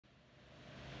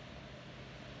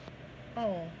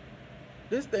Oh,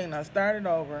 this thing I started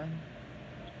over.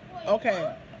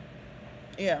 Okay,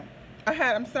 yeah.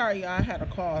 I'm sorry, y'all. I had a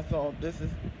call, so this is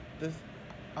this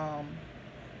um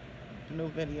new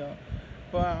video.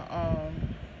 But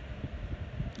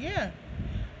yeah.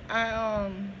 I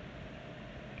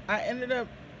I ended up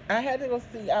I had to go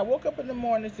see. I woke up in the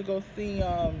morning to go see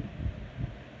a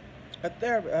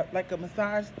therapist, like a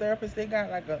massage therapist. They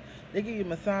give you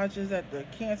massages at the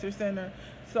cancer center.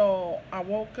 So I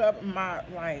woke up and my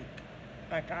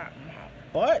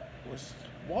butt was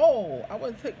swole. I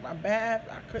wouldn't take my bath.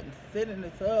 I couldn't sit in the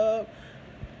tub.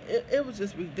 It was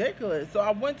just ridiculous. So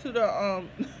I went to the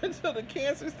to the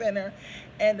cancer center,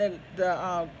 and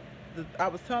I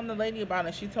was telling the lady about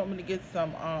it. She told me to get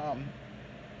some I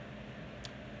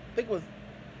think it was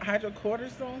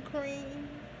hydrocortisone cream,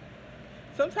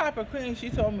 some type of cream she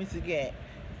told me to get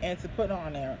and to put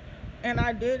on there. And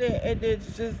I did it. It did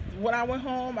just when I went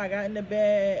home, I got into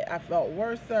bed, I felt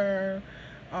worse.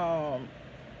 Um,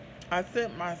 I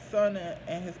sent my son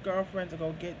and his girlfriend to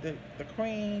go get the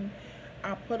cream.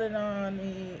 I put it on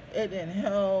me. It didn't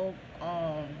help.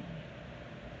 I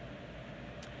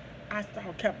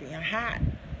started kept being hot.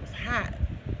 It was hot.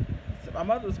 So my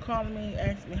mother was calling me,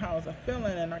 asking me how I was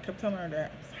feeling, and I kept telling her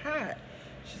that it was hot.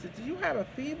 She said, "Do you have a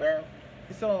fever?"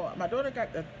 So my daughter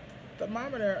got the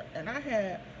thermometer, and I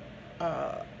had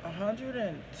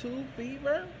 102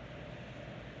 fever.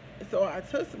 So I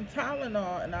took some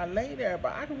Tylenol and I lay there,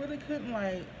 but I really couldn't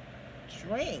like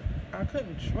drink. I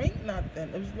couldn't drink nothing.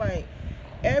 It was like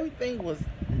everything was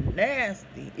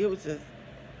nasty. It was just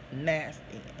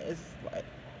nasty. It's like,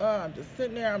 I'm just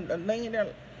sitting there. I'm laying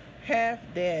there half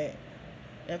dead.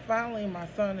 And finally, my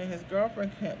son and his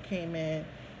girlfriend came in,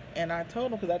 and I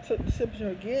told them because I took the temperature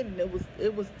again, and it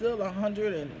was still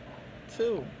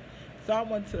 102. So I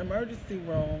went to the emergency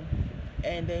room,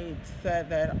 and they said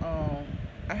that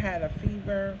I had a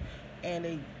fever, and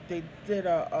they did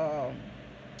let's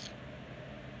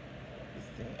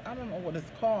see, I don't know what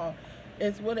it's called.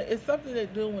 It's something they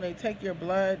do when they take your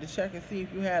blood to check and see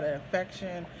if you had an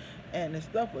infection, and the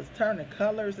stuff was turning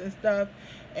colors and stuff,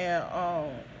 and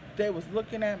they was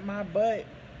looking at my butt,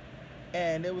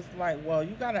 and it was like, well,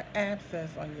 you got an abscess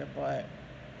on your butt.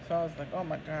 So I was like, oh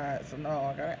my God. So no,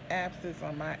 I got an abscess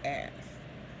on my ass.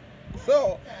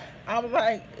 So I was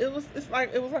like, it was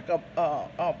like a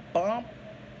bump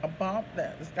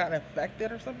that just got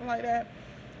infected or something like that.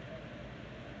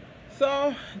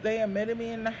 So they admitted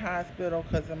me in the hospital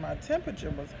because my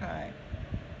temperature was high.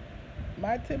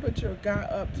 My temperature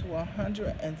got up to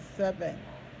 107.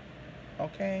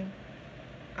 Okay,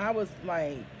 I was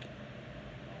like,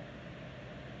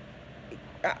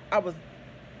 I was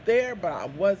there, but I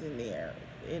wasn't there.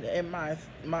 And my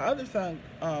other son,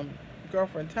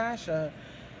 girlfriend Tasha,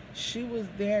 she was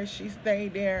there. She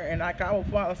stayed there, and like I would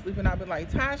fall asleep, and I'd be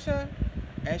like, Tasha,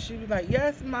 and she'd be like,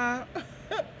 yes, ma.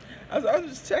 I was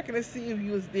just checking to see if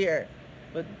you was there,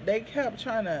 but they kept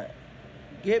trying to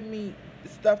get me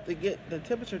stuff to get the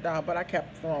temperature down, but I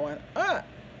kept throwing up.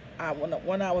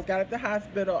 When I was got at the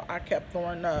hospital, I kept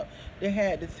throwing up. They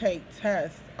had to take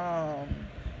tests,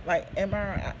 like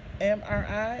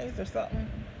MRIs or something,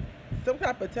 some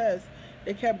type of test.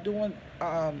 They kept doing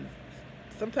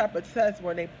some type of test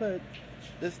where they put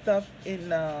the stuff in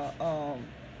the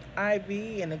IV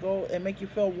and it go and make you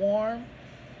feel warm.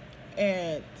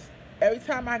 And every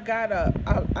time I got up,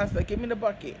 I said, "Give me the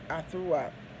bucket." I threw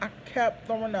up. I kept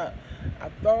throwing up. I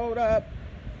threw up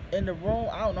in the room.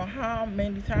 I don't know how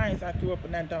many times I threw up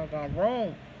in that doggone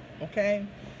room. Okay.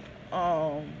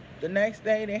 The next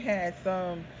day they had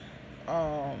some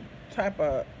type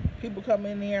of people come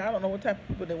in there. I don't know what type of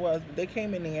people it was, but they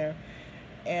came in there,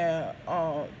 and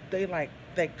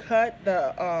they cut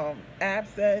the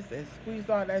abscess and squeezed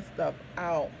all that stuff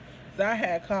out. So I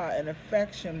had caught an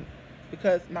infection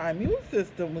because my immune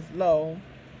system was low,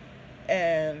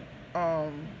 and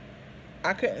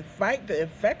I couldn't fight the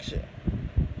infection.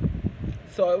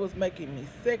 So it was making me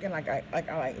sick, and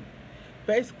I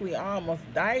basically almost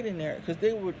died in there because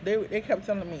they kept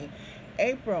telling me,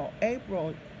 April,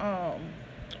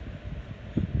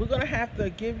 we're gonna have to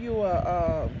give you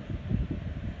a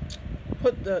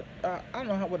put the I don't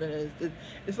know what it is.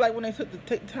 It's like when they took the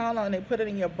Tylenol and they put it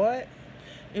in your butt.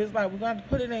 It's like we're gonna have to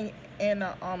put it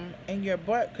in your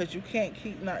butt because you can't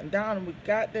keep nothing down, and we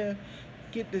got to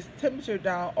get this temperature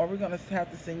down, or we're gonna have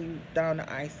to send you down to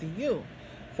ICU.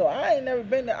 So I ain't never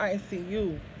been to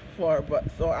ICU before, but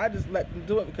so I just let them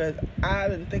do it because I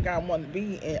didn't think I wanted to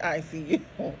be in ICU.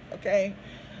 Okay,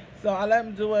 so I let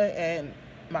them do it, and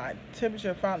my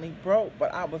temperature finally broke,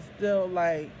 but I was still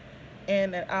like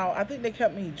in and out. I think they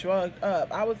kept me drugged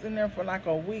up. I was in there for like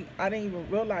a week. I didn't even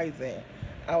realize it.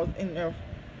 I was in there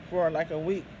for like a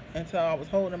week until I was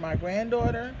holding my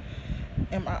granddaughter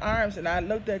in my arms, and I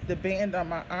looked at the band on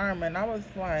my arm, and I was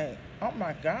like, oh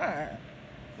my God,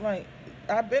 like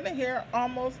I've been in here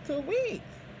almost 2 weeks,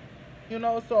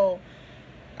 So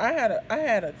I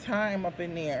had a time up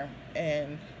in there,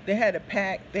 and they had to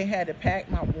pack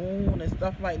my wound and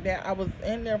stuff like that. I was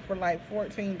in there for like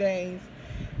 14 days.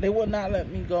 They would not let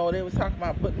me go. They was talking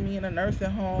about putting me in a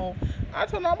nursing home. I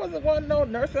told them I wasn't going to no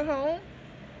nursing home.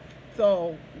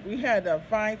 So we had to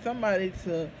find somebody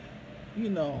to,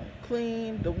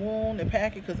 clean the wound and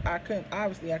pack it, because I couldn't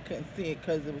see it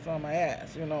because it was on my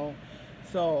ass.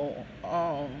 So,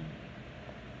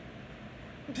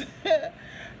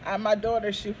 my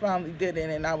daughter, she finally did it,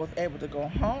 and I was able to go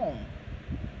home.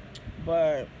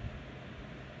 But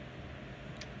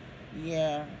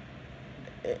yeah,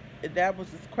 that was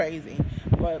just crazy.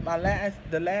 But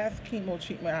the last chemo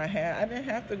treatment I had, I didn't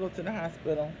have to go to the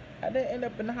hospital. I didn't end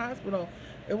up in the hospital.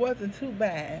 It wasn't too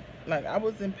bad. Like, I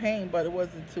was in pain, but it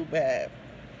wasn't too bad.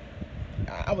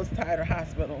 I was tired of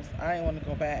hospitals. I didn't want to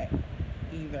go back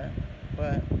either.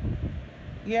 But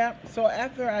yeah, so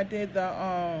after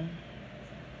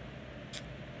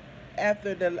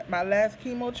my last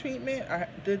chemo treatment, I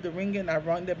did the ringing, I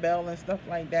rung the bell and stuff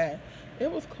like that.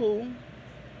 It was cool.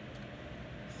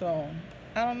 So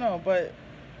I don't know, but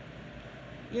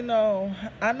I know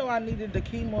I needed the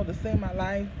chemo to save my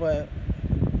life, but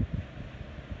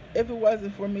if it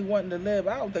wasn't for me wanting to live,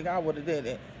 I don't think I would have did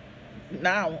it.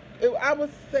 I was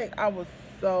sick. I was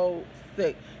so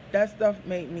sick. That stuff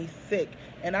made me sick,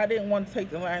 and I didn't want to take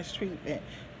the last treatment.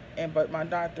 But my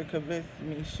doctor convinced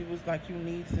me. She was like, "You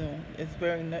need to. It's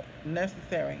very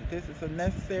necessary. This is a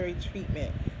necessary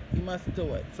treatment. You must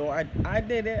do it." So I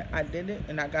did it. I did it,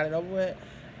 and I got it over with,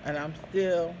 and I'm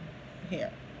still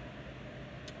here.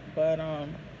 But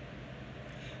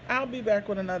I'll be back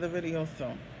with another video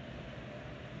soon.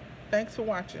 Thanks for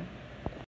watching.